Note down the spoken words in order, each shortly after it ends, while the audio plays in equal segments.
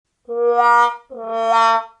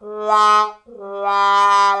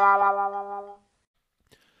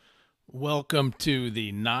Welcome to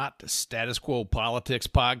the Not Status Quo Politics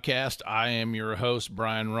podcast. I am your host,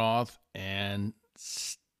 Brian Roth, and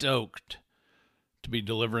stoked to be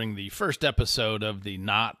delivering the first episode of the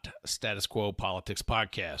Not Status Quo Politics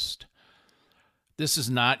podcast. This is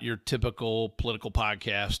not your typical political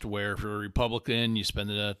podcast where if you're a Republican, you spend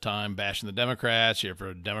the time bashing the Democrats. If you're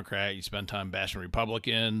a Democrat, you spend time bashing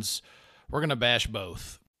Republicans. We're going to bash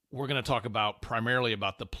both. We're going to talk primarily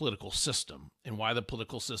about the political system and why the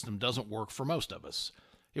political system doesn't work for most of us.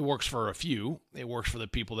 It works for a few. It works for the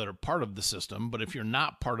people that are part of the system. But if you're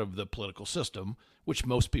not part of the political system, which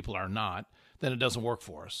most people are not, then it doesn't work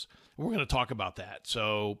for us. And we're going to talk about that.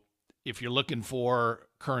 So if you're looking for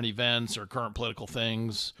current events or current political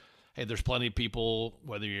things, hey, there's plenty of people,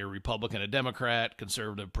 whether you're a Republican, a Democrat,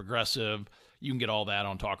 conservative, progressive, you can get all that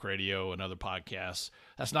on talk radio and other podcasts.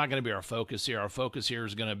 That's not going to be our focus here. Our focus here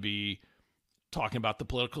is going to be talking about the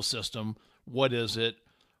political system. What is it?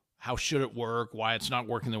 How should it work? Why it's not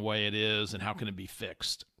working the way it is? And how can it be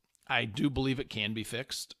fixed? I do believe it can be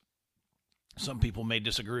fixed. Some people may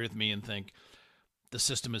disagree with me and think the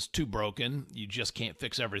system is too broken. You just can't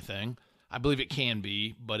fix everything. I believe it can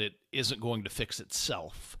be, but it isn't going to fix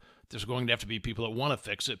itself. There's going to have to be people that want to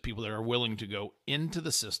fix it, people that are willing to go into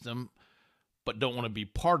the system, but don't want to be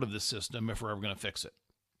part of the system if we're ever going to fix it.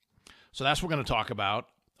 So that's what we're going to talk about.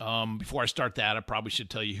 Before I start that, I probably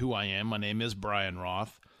should tell you who I am. My name is Brian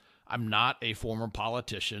Roth. I'm not a former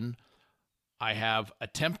politician. I have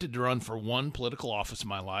attempted to run for one political office in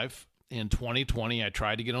my life. In 2020, I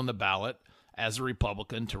tried to get on the ballot as a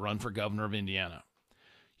Republican to run for governor of Indiana.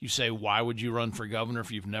 You say, why would you run for governor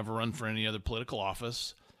if you've never run for any other political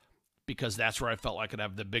office? Because that's where I felt like I could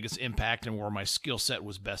have the biggest impact and where my skill set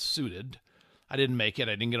was best suited. I didn't make it.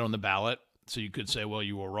 I didn't get on the ballot. So you could say, well,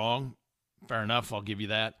 you were wrong. Fair enough. I'll give you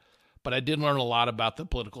that. But I did learn a lot about the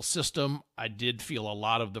political system. I did feel a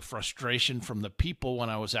lot of the frustration from the people when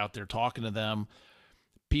I was out there talking to them.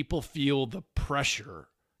 People feel the pressure.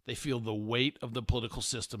 They feel the weight of the political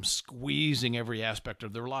system squeezing every aspect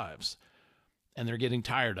of their lives. And they're getting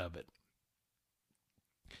tired of it.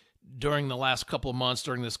 During the last couple of months,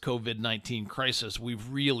 during this COVID-19 crisis, we've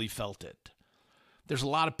really felt it. There's a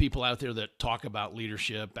lot of people out there that talk about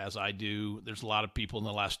leadership, as I do. There's a lot of people in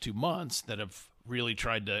the last 2 months that have really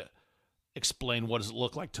tried to explain what does it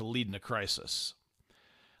look like to lead in a crisis.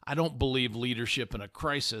 I don't believe leadership in a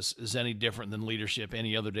crisis is any different than leadership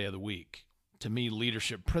any other day of the week. To me,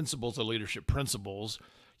 leadership principles are leadership principles.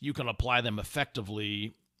 You can apply them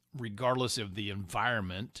effectively regardless of the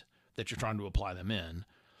environment that you're trying to apply them in.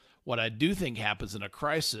 What I do think happens in a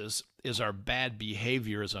crisis is our bad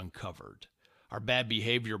behavior is uncovered. Our bad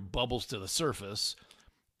behavior bubbles to the surface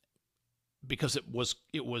because it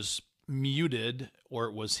was muted or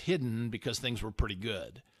it was hidden because things were pretty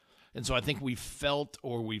good. And so I think we've felt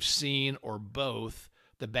or we've seen or both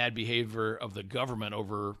the bad behavior of the government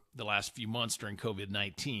over the last few months during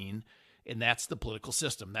COVID-19, and that's the political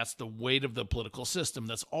system. That's the weight of the political system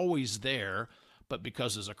that's always there, but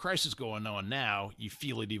because there's a crisis going on now, you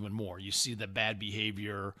feel it even more. You see the bad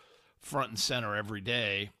behavior front and center every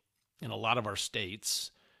day in a lot of our states,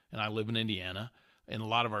 and I live in Indiana, in a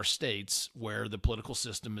lot of our states where the political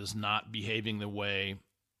system is not behaving the way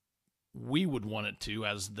we would want it to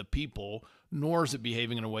as the people, nor is it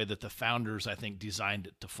behaving in a way that the founders, I think, designed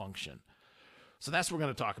it to function. So that's what we're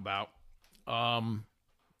going to talk about. I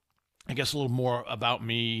guess a little more about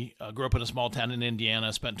me. I grew up in a small town in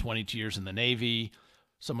Indiana, spent 22 years in the Navy,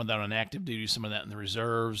 some of that on active duty, some of that in the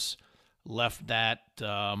reserves. Left that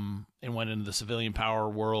and went into the civilian power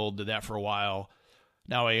world, did that for a while.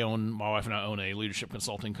 Now my wife and I own a leadership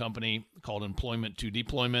consulting company called Employment to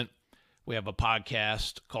Deployment. We have a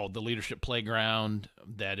podcast called The Leadership Playground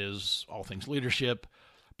that is all things leadership.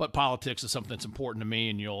 But politics is something that's important to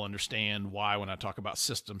me, and you'll understand why when I talk about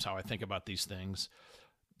systems, how I think about these things.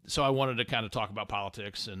 So I wanted to kind of talk about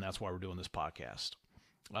politics, and that's why we're doing this podcast.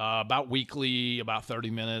 About weekly, about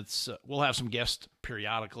 30 minutes. We'll have some guests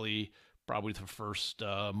periodically. Probably the first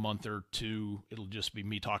month or two, it'll just be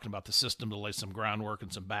me talking about the system to lay some groundwork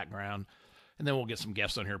and some background. And then we'll get some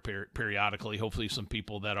guests on here periodically, hopefully some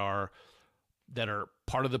people that are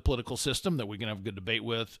part of the political system that we can have a good debate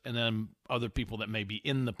with, and then other people that may be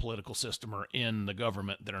in the political system or in the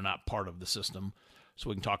government that are not part of the system, so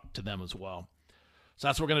we can talk to them as well. So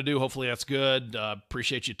that's what we're going to do. Hopefully that's good.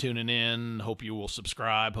 Appreciate you tuning in. Hope you will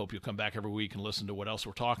subscribe. Hope you'll come back every week and listen to what else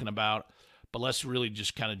we're talking about. But let's really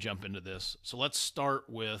just kind of jump into this. So let's start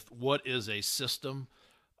with what is a system.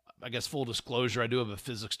 I guess full disclosure, I do have a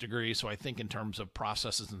physics degree, so I think in terms of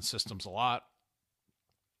processes and systems a lot.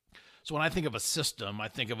 So when I think of a system, I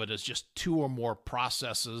think of it as just two or more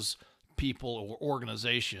processes, people, or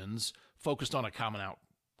organizations focused on a common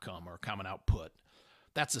outcome or common output.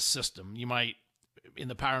 That's a system. You might, in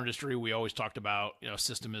the power industry, we always talked about, a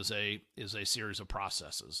system is a series of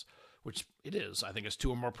processes, which it is. I think it's two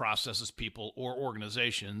or more processes, people, or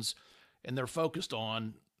organizations, and they're focused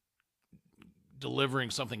on delivering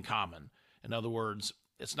something common. In other words,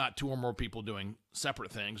 it's not two or more people doing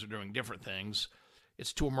separate things or doing different things.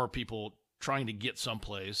 It's two or more people trying to get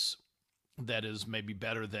someplace that is maybe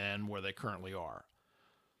better than where they currently are.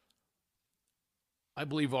 I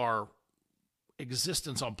believe our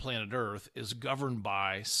existence on planet Earth is governed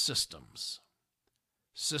by systems.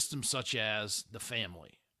 Systems such as the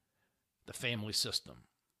family system,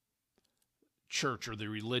 church or the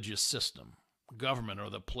religious system, government or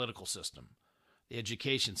the political system, the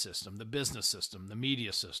education system, the business system, the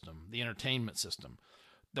media system, the entertainment system.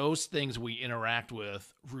 Those things we interact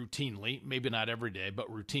with routinely, maybe not every day, but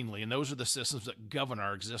routinely, and those are the systems that govern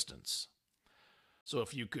our existence. So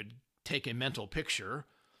if you could take a mental picture,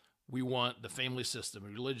 we want the family system, the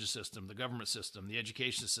religious system, the government system, the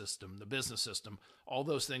education system, the business system, all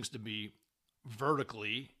those things to be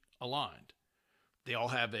vertically aligned. They all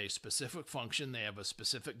have a specific function, they have a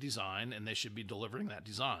specific design, and they should be delivering that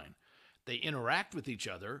design. They interact with each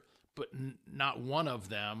other, but not one of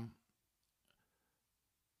them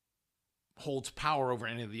holds power over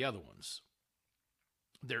any of the other ones.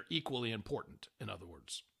 They're equally important, in other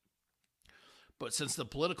words. But since the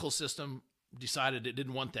political system decided it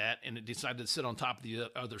didn't want that, and it decided to sit on top of the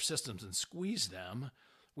other systems and squeeze them,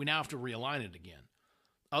 we now have to realign it again.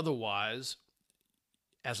 Otherwise,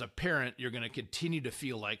 as a parent, you're going to continue to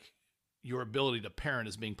feel like your ability to parent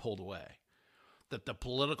is being pulled away, that the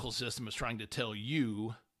political system is trying to tell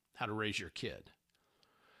you how to raise your kid.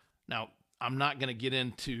 Now, I'm not going to get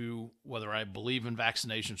into whether I believe in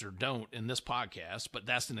vaccinations or don't in this podcast, but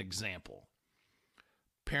that's an example.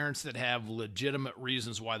 Parents that have legitimate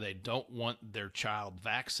reasons why they don't want their child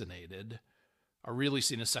vaccinated are really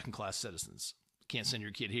seen as second-class citizens. Can't send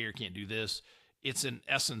your kid here, can't do this. It's in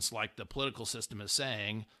essence like the political system is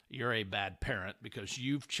saying, you're a bad parent because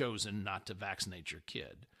you've chosen not to vaccinate your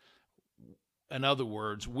kid. In other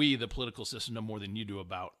words, we, the political system, know more than you do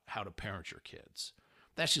about how to parent your kids.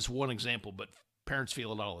 That's just one example, but parents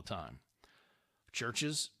feel it all the time.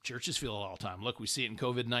 Churches feel it all the time. Look, we see it in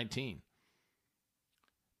COVID-19.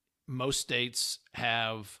 Most states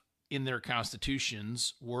have in their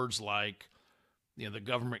constitutions words like, the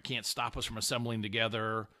government can't stop us from assembling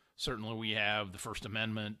together. Certainly we have the First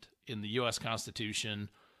Amendment in the U.S. Constitution,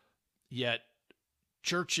 yet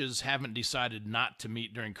churches haven't decided not to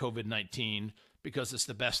meet during COVID-19 because it's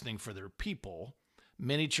the best thing for their people.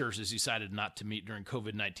 Many churches decided not to meet during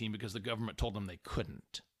COVID-19 because the government told them they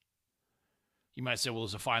couldn't. You might say, well,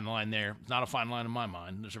 there's a fine line there. It's not a fine line in my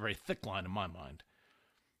mind. There's a very thick line in my mind.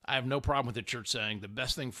 I have no problem with the church saying the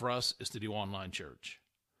best thing for us is to do online church.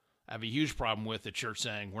 I have a huge problem with the church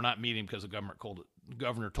saying we're not meeting because the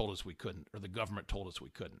governor told us we couldn't, or the government told us we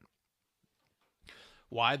couldn't.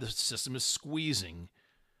 Why? The system is squeezing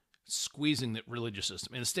the religious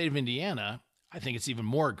system. In the state of Indiana, I think it's even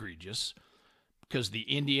more egregious because the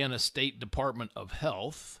Indiana State Department of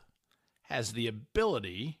Health has the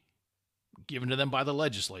ability, given to them by the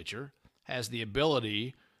legislature, has the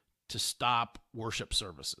ability to stop worship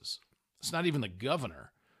services. It's not even the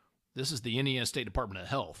governor. This is the Indiana State Department of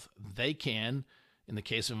Health. They can, in the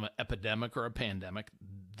case of an epidemic or a pandemic,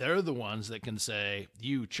 they're the ones that can say,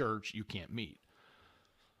 you, church, you can't meet.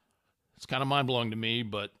 It's kind of mind-blowing to me,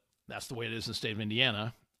 but that's the way it is in the state of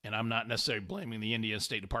Indiana, and I'm not necessarily blaming the Indiana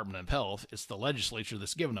State Department of Health. It's the legislature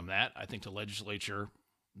that's given them that. I think the legislature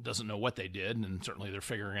doesn't know what they did, and certainly they're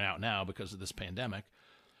figuring it out now because of this pandemic.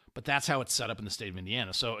 But that's how it's set up in the state of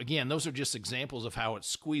Indiana. So again, those are just examples of how it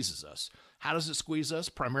squeezes us. How does it squeeze us?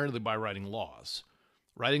 Primarily by writing laws.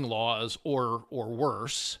 Writing laws, or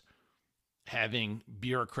worse, having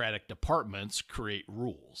bureaucratic departments create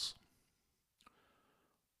rules.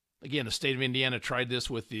 Again, the state of Indiana tried this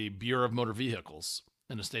with the Bureau of Motor Vehicles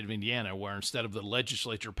in the state of Indiana, where instead of the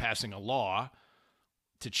legislature passing a law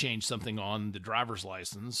to change something on the driver's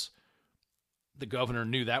license, the governor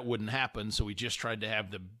knew that wouldn't happen, so he just tried to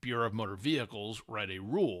have the Bureau of Motor Vehicles write a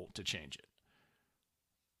rule to change it.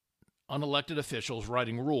 Unelected officials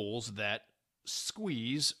writing rules that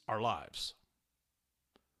squeeze our lives.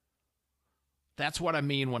 That's what I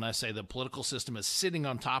mean when I say the political system is sitting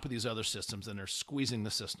on top of these other systems and they're squeezing the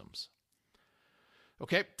systems.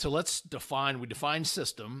 Okay, so we define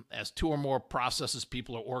system as two or more processes,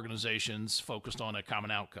 people, or organizations focused on a common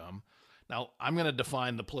outcome. Now, I'm going to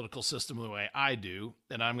define the political system the way I do,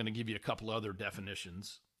 and I'm going to give you a couple other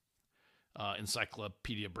definitions.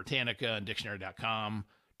 Encyclopedia Britannica and Dictionary.com,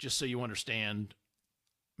 just so you understand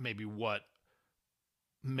maybe what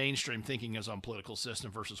mainstream thinking is on political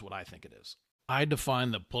system versus what I think it is. I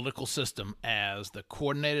define the political system as the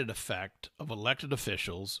coordinated effect of elected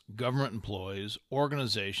officials, government employees,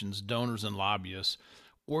 organizations, donors, and lobbyists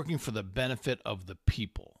working for the benefit of the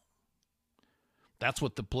people. That's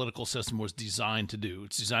what the political system was designed to do.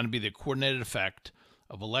 It's designed to be the coordinated effect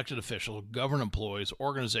of elected officials, government employees,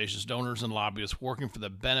 organizations, donors, and lobbyists working for the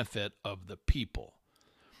benefit of the people.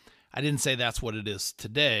 I didn't say that's what it is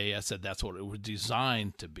today. I said that's what it was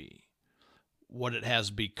designed to be. What it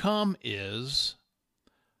has become is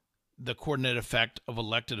the coordinated effect of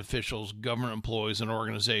elected officials, government employees, and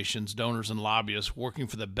organizations, donors, and lobbyists working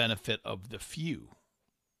for the benefit of the few.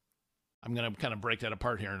 I'm going to kind of break that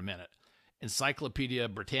apart here in a minute. Encyclopedia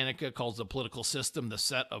Britannica calls the political system the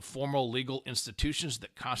set of formal legal institutions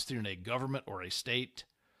that constitute a government or a state.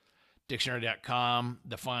 Dictionary.com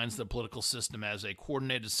defines the political system as a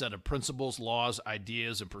coordinated set of principles, laws,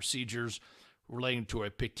 ideas, and procedures relating to a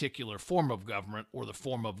particular form of government or the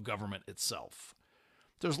form of government itself.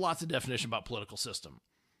 There's lots of definition about political system,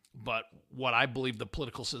 but what I believe the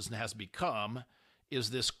political system has become is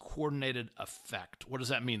this coordinated effect. What does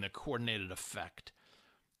that mean, the coordinated effect?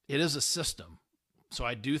 It is a system. So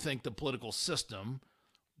I do think the political system,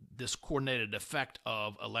 this coordinated effect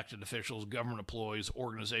of elected officials, government employees,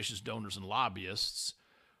 organizations, donors, and lobbyists,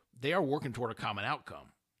 they are working toward a common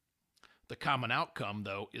outcome. The common outcome,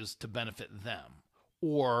 though, is to benefit them,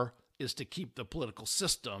 or is to keep the political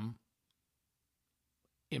system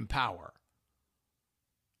in power.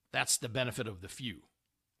 That's the benefit of the few.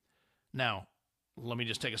 Now, let me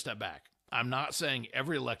just take a step back. I'm not saying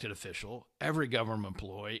every elected official, every government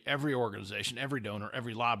employee, every organization, every donor,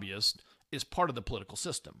 every lobbyist is part of the political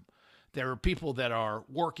system. There are people that are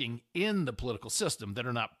working in the political system that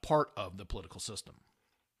are not part of the political system.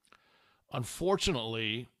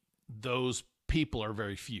 Unfortunately, those people are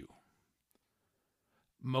very few.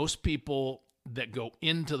 Most people that go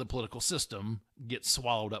into the political system get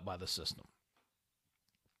swallowed up by the system.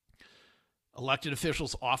 Elected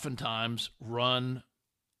officials oftentimes run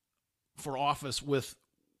for office with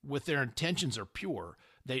their intentions are pure.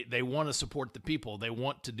 They want to support the people. They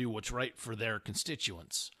want to do what's right for their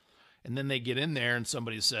constituents. And then they get in there and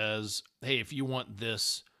somebody says, hey, if you want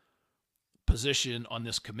this position on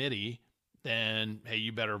this committee, then, hey,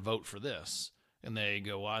 you better vote for this. And they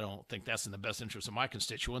go, well, I don't think that's in the best interest of my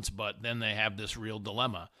constituents. But then they have this real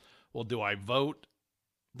dilemma. Well, do I vote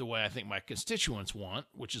the way I think my constituents want,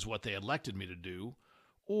 which is what they elected me to do,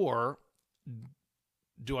 or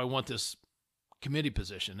do I want this committee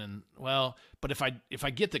position? And well, but if I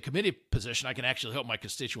get the committee position, I can actually help my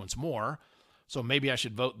constituents more. So maybe I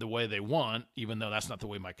should vote the way they want, even though that's not the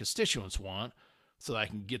way my constituents want, so that I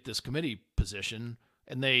can get this committee position.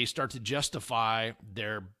 And they start to justify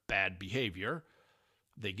their bad behavior.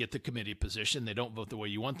 They get the committee position. They don't vote the way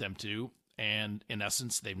you want them to. And in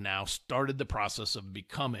essence, they've now started the process of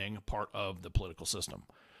becoming part of the political system.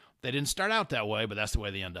 They didn't start out that way, but that's the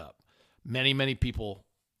way they end up. Many, many people,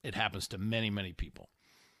 it happens to many, many people.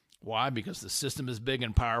 Why? Because the system is big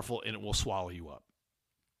and powerful, and it will swallow you up.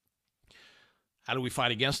 How do we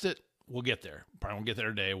fight against it? We'll get there. Probably won't get there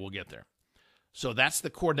today. We'll get there. So that's the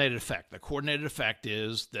coordinated effect. The coordinated effect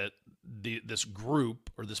is that this group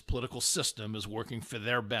or this political system is working for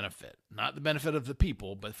their benefit, not the benefit of the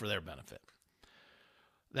people, but for their benefit.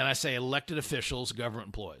 Then I say elected officials, government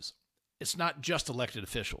employees. It's not just elected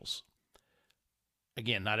officials.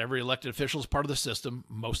 Again, not every elected official is part of the system.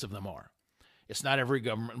 Most of them are. It's not every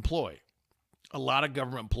government employee. A lot of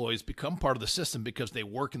government employees become part of the system because they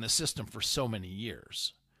work in the system for so many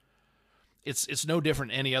years. It's no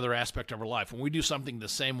different in any other aspect of our life. When we do something the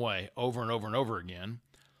same way over and over and over again,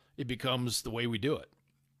 it becomes the way we do it.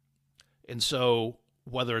 And so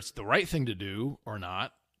whether it's the right thing to do or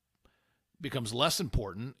not becomes less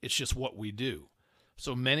important. It's just what we do.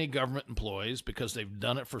 So many government employees, because they've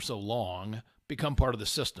done it for so long, become part of the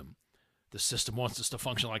system. The system wants us to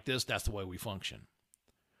function like this. That's the way we function.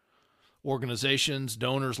 Organizations,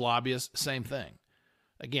 donors, lobbyists, same thing.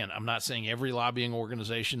 Again, I'm not saying every lobbying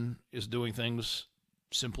organization is doing things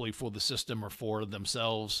simply for the system or for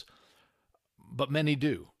themselves, but many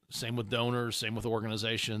do. Same with donors, same with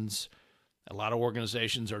organizations. A lot of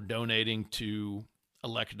organizations are donating to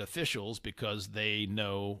elected officials because they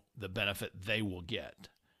know the benefit they will get.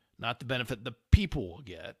 Not the benefit the people will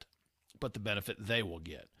get, but the benefit they will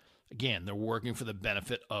get. Again, they're working for the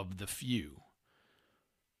benefit of the few.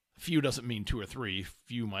 Few doesn't mean two or three.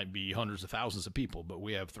 Few might be hundreds of thousands of people, but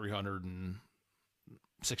we have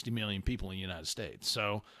 360 million people in the United States.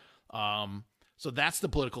 So So that's the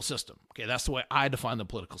political system. Okay, that's the way I define the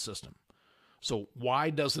political system. So why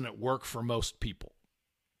doesn't it work for most people?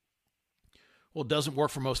 Well, it doesn't work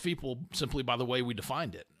for most people simply by the way we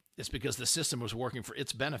defined it. It's because the system was working for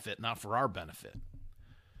its benefit, not for our benefit.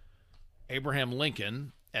 Abraham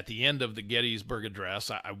Lincoln, at the end of the Gettysburg Address,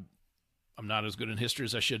 I'm not as good in history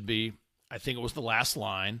as I should be. I think it was the last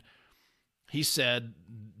line. He said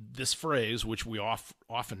this phrase, which we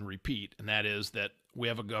often repeat, and that is that we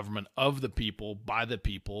have a government of the people, by the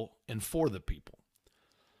people, and for the people.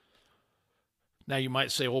 Now, you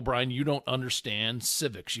might say, well, Brian, you don't understand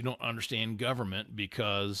civics. You don't understand government,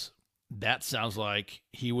 because that sounds like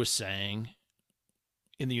he was saying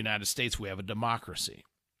in the United States we have a democracy.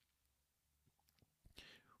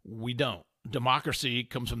 We don't. Democracy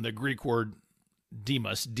comes from the Greek word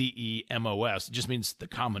demos, D-E-M-O-S. It just means the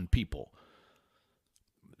common people.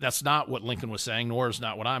 That's not what Lincoln was saying, nor is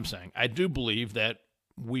not what I'm saying. I do believe that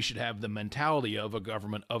we should have the mentality of a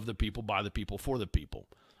government of the people, by the people, for the people.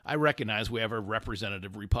 I recognize we have a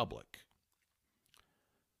representative republic.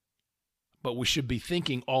 But we should be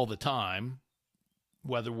thinking all the time,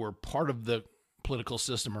 whether we're part of the political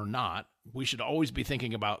system or not, we should always be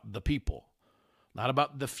thinking about the people. Not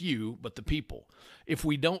about the few, but the people. If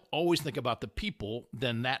we don't always think about the people,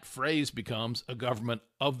 then that phrase becomes a government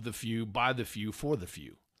of the few, by the few, for the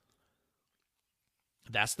few.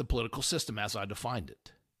 That's the political system as I defined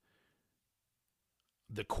it.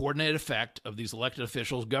 The coordinated effect of these elected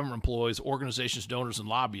officials, government employees, organizations, donors, and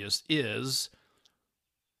lobbyists is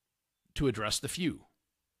to address the few.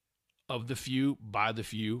 Of the few, by the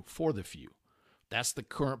few, for the few. That's the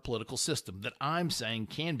current political system that I'm saying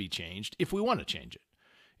can be changed if we want to change it.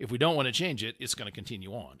 If we don't want to change it, it's going to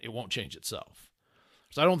continue on. It won't change itself.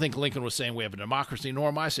 So I don't think Lincoln was saying we have a democracy, nor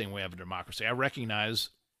am I saying we have a democracy. I recognize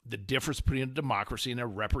the difference between a democracy and a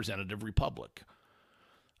representative republic.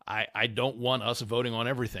 I don't want us voting on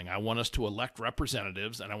everything. I want us to elect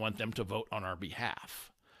representatives, and I want them to vote on our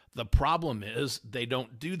behalf. The problem is they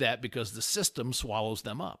don't do that because the system swallows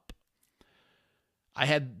them up. I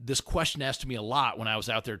had this question asked to me a lot when I was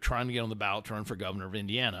out there trying to get on the ballot to run for governor of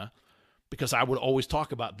Indiana, because I would always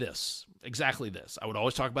talk about this, exactly this. I would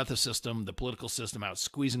always talk about the system, the political system, how it's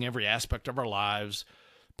squeezing every aspect of our lives,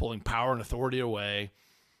 pulling power and authority away.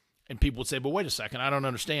 And people would say, but wait a second, I don't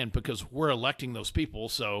understand, because we're electing those people,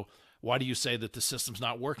 so why do you say that the system's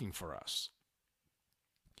not working for us?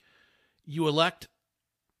 You elect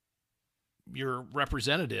your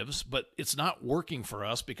representatives, but it's not working for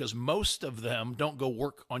us because most of them don't go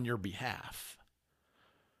work on your behalf.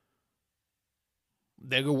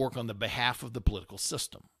 They go work on the behalf of the political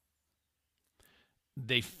system.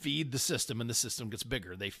 They feed the system, and the system gets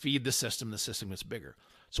bigger. They feed the system gets bigger.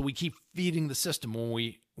 So we keep feeding the system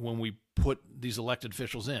when we put these elected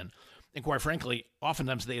officials in. And quite frankly,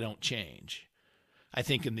 oftentimes they don't change. I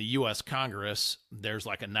think in the U.S. Congress, there's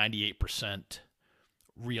like a 98%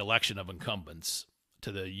 re-election of incumbents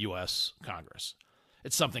to the U.S. Congress.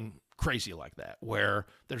 It's something crazy like that, where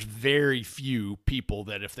there's very few people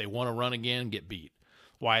that if they want to run again, get beat.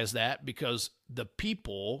 Why is that? Because the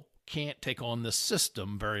people can't take on the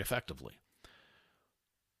system very effectively.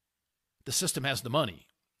 The system has the money.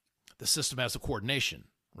 The system has the coordination,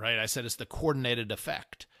 right? I said it's the coordinated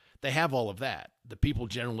effect. They have all of that. The people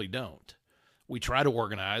generally don't. We try to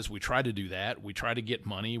organize. We try to do that. We try to get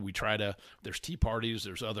money. There's Tea Parties.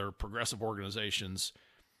 There's other progressive organizations.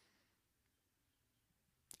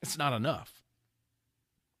 It's not enough.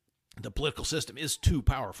 The political system is too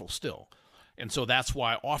powerful still. And so that's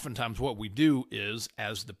why oftentimes what we do is,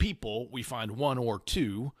 as the people, we find one or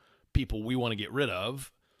two people we want to get rid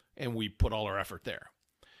of, and we put all our effort there.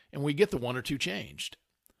 And we get the one or two changed.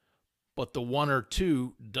 But the one or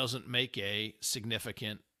two doesn't make a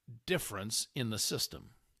significant difference in the system.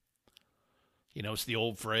 You know, it's the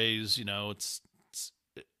old phrase, it's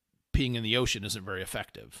peeing in the ocean isn't very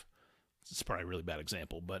effective. It's probably a really bad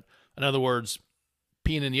example. But in other words,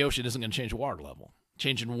 peeing in the ocean isn't going to change the water level.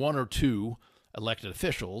 Changing one or two elected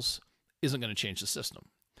officials isn't going to change the system.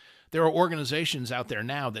 There are organizations out there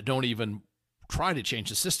now that don't even try to change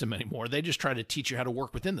the system anymore. They just try to teach you how to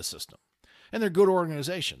work within the system. And they're good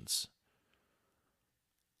organizations.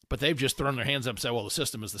 But they've just thrown their hands up and said, well, the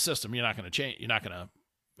system is the system. You're not going to change.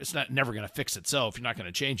 It's never going to fix itself. You're not going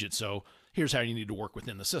to change it. So here's how you need to work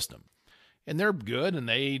within the system. And they're good, and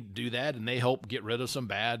they do that, and they help get rid of some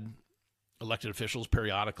bad elected officials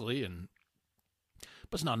periodically.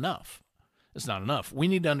 But it's not enough. It's not enough. We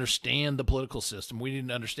need to understand the political system. We need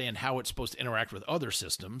to understand how it's supposed to interact with other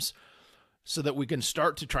systems so that we can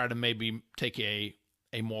start to try to maybe take a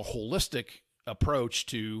more holistic approach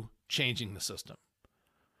to changing the system.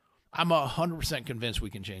 I'm 100% convinced we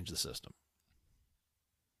can change the system.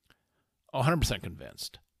 100%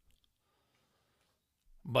 convinced.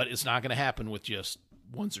 But it's not going to happen with just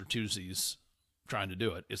ones or twosies trying to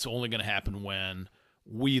do it. It's only going to happen when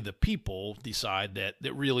we, the people, decide that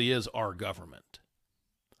it really is our government.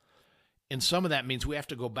 And some of that means we have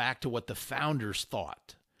to go back to what the founders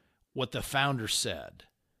thought, what the founders said.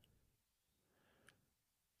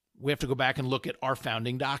 We have to go back and look at our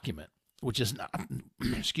founding document, which is not,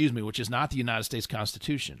 which is not the United States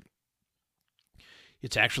Constitution.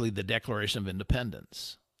 It's actually the Declaration of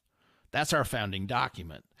Independence. That's our founding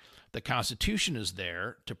document. The Constitution is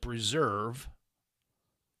there to preserve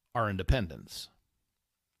our independence.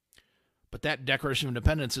 But that Declaration of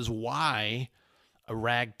Independence is why a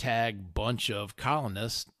ragtag bunch of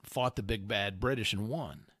colonists fought the big bad British and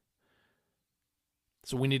won.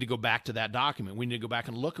 So we need to go back to that document. We need to go back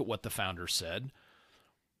and look at what the founders said.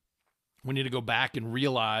 We need to go back and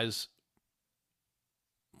realize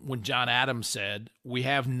when John Adams said, "We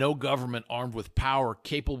have no government armed with power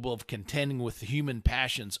capable of contending with the human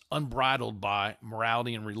passions unbridled by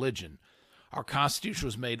morality and religion. Our Constitution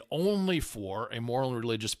was made only for a moral and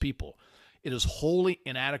religious people. It is wholly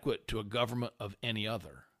inadequate to a government of any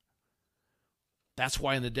other." That's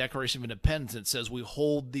why in the Declaration of Independence it says we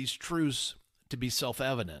hold these truths to be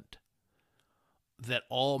self-evident, that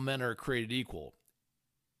all men are created equal,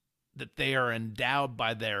 that they are endowed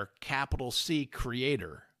by their capital C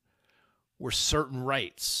Creator with certain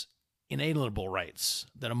rights, inalienable rights,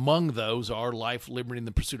 that among those are life, liberty, and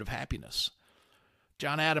the pursuit of happiness.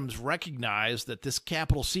 John Adams recognized that this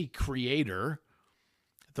capital C Creator,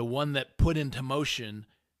 the one that put into motion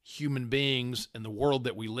human beings and the world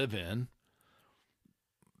that we live in,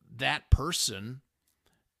 that person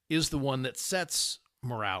is the one that sets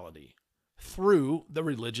morality through the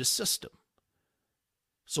religious system.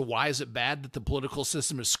 So why is it bad that the political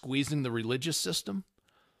system is squeezing the religious system?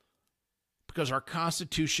 Because our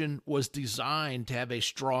Constitution was designed to have a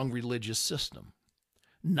strong religious system,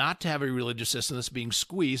 not to have a religious system that's being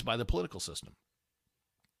squeezed by the political system.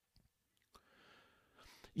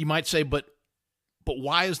 You might say, but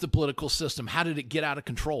why is the political system, how did it get out of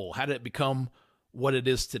control? How did it become what it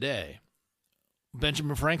is today?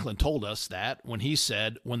 Benjamin Franklin told us that when he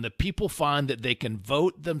said, when the people find that they can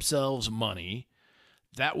vote themselves money,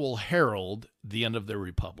 that will herald the end of their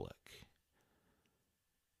republic.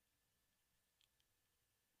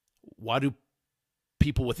 Why do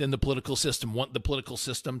people within the political system want the political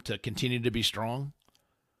system to continue to be strong?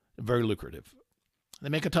 Very lucrative. They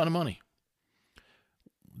make a ton of money.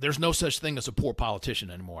 There's no such thing as a poor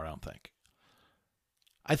politician anymore, I don't think.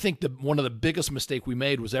 I think one of the biggest mistakes we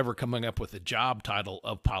made was ever coming up with the job title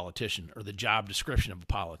of politician or the job description of a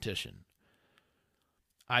politician.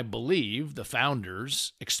 I believe the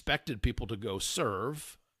founders expected people to go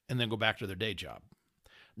serve and then go back to their day job,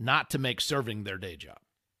 not to make serving their day job.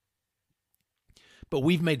 But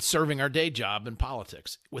we've made serving our day job in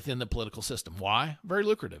politics within the political system. Why? Very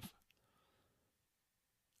lucrative.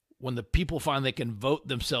 When the people find they can vote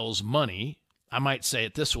themselves money, I might say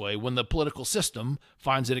it this way, when the political system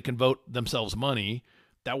finds that it can vote themselves money,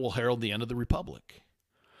 that will herald the end of the republic.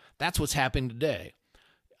 That's what's happening today.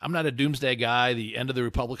 I'm not a doomsday guy. The end of the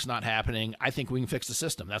republic's not happening. I think we can fix the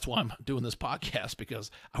system. That's why I'm doing this podcast, because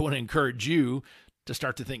I want to encourage you to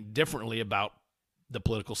start to think differently about the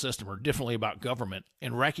political system or differently about government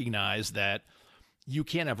and recognize that you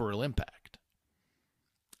can have a real impact.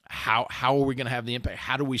 How are we going to have the impact?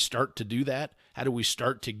 How do we start to do that? How do we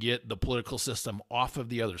start to get the political system off of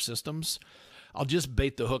the other systems? I'll just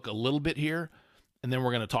bait the hook a little bit here, and then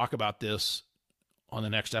we're going to talk about this on the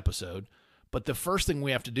next episode. But the first thing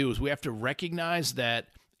we have to do is we have to recognize that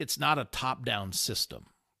it's not a top-down system.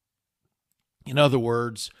 In other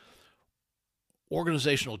words,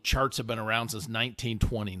 organizational charts have been around since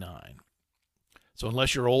 1929. So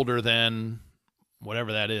unless you're older than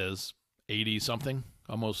whatever that is, 80-something,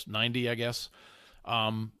 almost 90, I guess,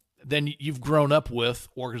 then you've grown up with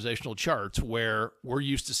organizational charts where we're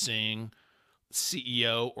used to seeing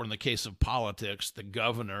CEO, or in the case of politics, the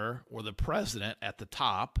governor or the president at the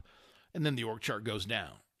top, and then the org chart goes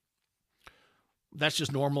down. That's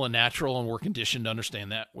just normal and natural, and we're conditioned to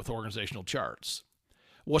understand that with organizational charts.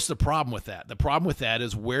 What's the problem with that? The problem with that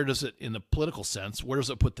is, where does it, in the political sense, where does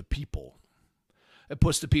it put the people? It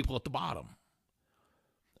puts the people at the bottom.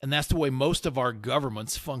 And that's the way most of our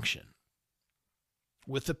governments function,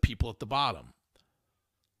 with the people at the bottom.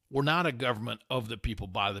 We're not a government of the people,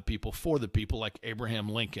 by the people, for the people, like Abraham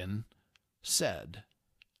Lincoln said.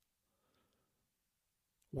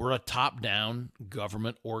 We're a top-down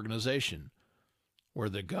government organization where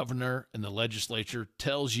the governor and the legislature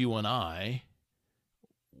tells you and I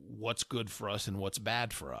what's good for us and what's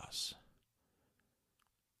bad for us.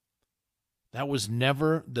 That was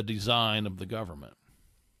never the design of the government.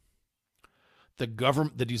 The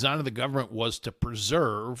design of the government was to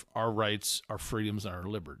preserve our rights, our freedoms, and our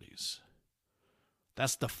liberties.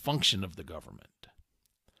 That's the function of the government.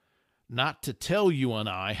 Not to tell you and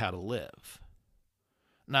I how to live.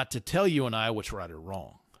 Not to tell you and I what's right or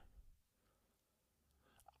wrong.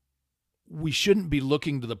 We shouldn't be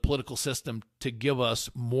looking to the political system to give us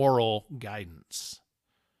moral guidance.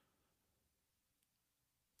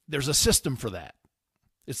 There's a system for that.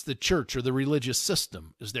 It's the church or the religious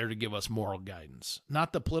system is there to give us moral guidance,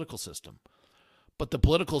 not the political system. But the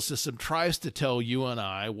political system tries to tell you and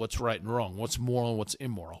I what's right and wrong, what's moral and what's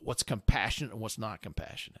immoral, what's compassionate and what's not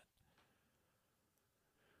compassionate.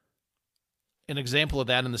 An example of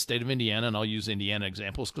that in the state of Indiana, and I'll use Indiana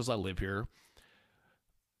examples because I live here.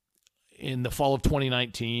 In the fall of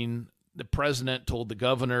 2019, the president told the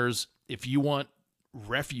governors, if you want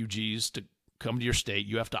refugees to come to your state,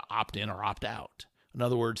 you have to opt in or opt out. In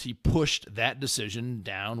other words, he pushed that decision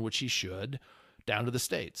down, which he should, down to the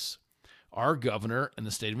states. Our governor in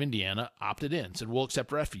the state of Indiana opted in, said, we'll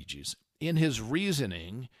accept refugees. In his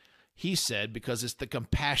reasoning, he said, because it's the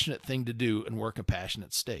compassionate thing to do and we're a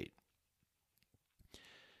compassionate state.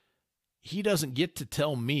 He doesn't get to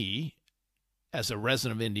tell me, as a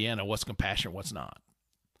resident of Indiana, what's compassionate, what's not.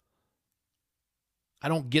 I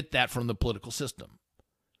don't get that from the political system.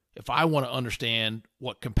 If I want to understand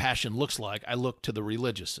what compassion looks like, I look to the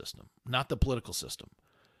religious system, not the political system.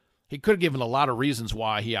 He could have given a lot of reasons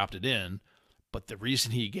why he opted in, but the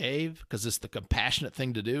reason he gave, because it's the compassionate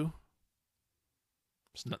thing to do,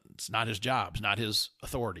 it's not his job. It's not his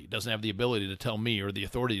authority. He doesn't have the ability to tell me or the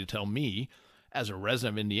authority to tell me as a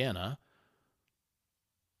resident of Indiana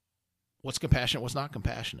what's compassionate, what's not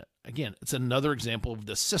compassionate. Again, it's another example of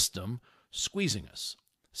the system squeezing us,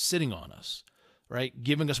 sitting on us, right?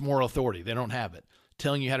 Giving us moral authority. They don't have it.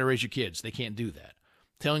 Telling you how to raise your kids. They can't do that.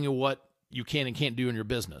 Telling you what you can and can't do in your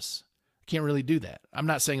business. Can't really do that. I'm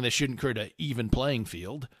not saying they shouldn't create an even playing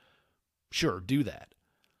field. Sure, do that.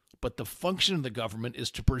 But the function of the government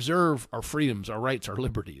is to preserve our freedoms, our rights, our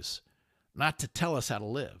liberties, not to tell us how to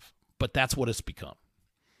live. But that's what it's become.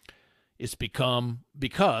 It's become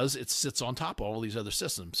because it sits on top of all these other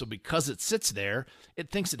systems. So because it sits there,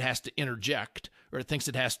 it thinks it has to interject, or it thinks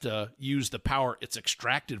it has to use the power it's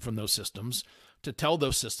extracted from those systems to tell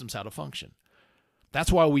those systems how to function.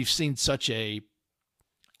 That's why we've seen such a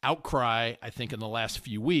outcry, I think, in the last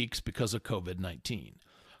few weeks because of COVID-19.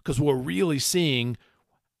 Because we're really seeing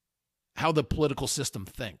how the political system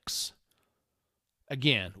thinks.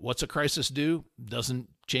 Again, what's a crisis do? Doesn't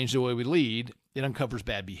change the way we lead. It uncovers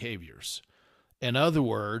bad behaviors. In other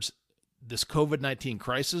words, this COVID-19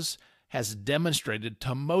 crisis has demonstrated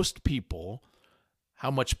to most people how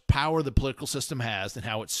much power the political system has and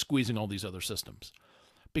how it's squeezing all these other systems.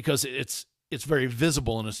 Because it's very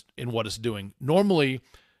visible in what it's doing. Normally,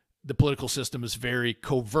 the political system is very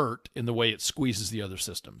covert in the way it squeezes the other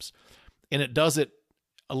systems. And it does it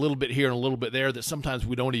a little bit here and a little bit there that sometimes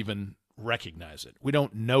we don't even recognize it. We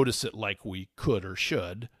don't notice it like we could or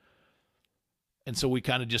should. And so we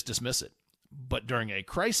kind of just dismiss it. But during a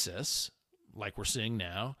crisis, like we're seeing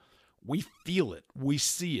now, we feel it. We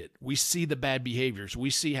see it. We see the bad behaviors. We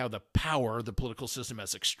see how the power the political system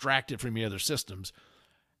has extracted from the other systems,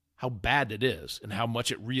 how bad it is and how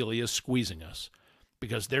much it really is squeezing us,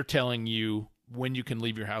 because they're telling you when you can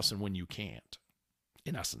leave your house and when you can't,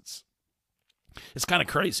 in essence. It's kind of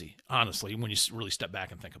crazy, honestly, when you really step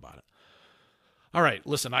back and think about it. All right,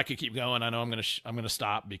 listen, I could keep going. I know I'm going to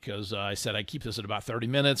stop because I said I'd keep this at about 30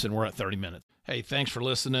 minutes, and we're at 30 minutes. Hey, thanks for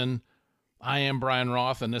listening. I am Brian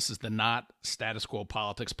Roth, and this is the Not Status Quo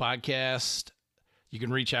Politics podcast. You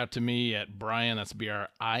can reach out to me at Brian, that's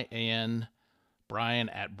B-R-I-A-N, Brian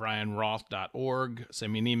at brianroth.org.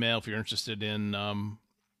 Send me an email if you're interested in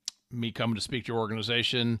me coming to speak to your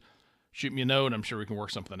organization. Shoot me a note. I'm sure we can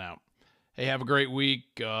work something out. Hey, have a great week.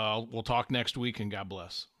 We'll talk next week, and God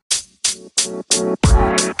bless.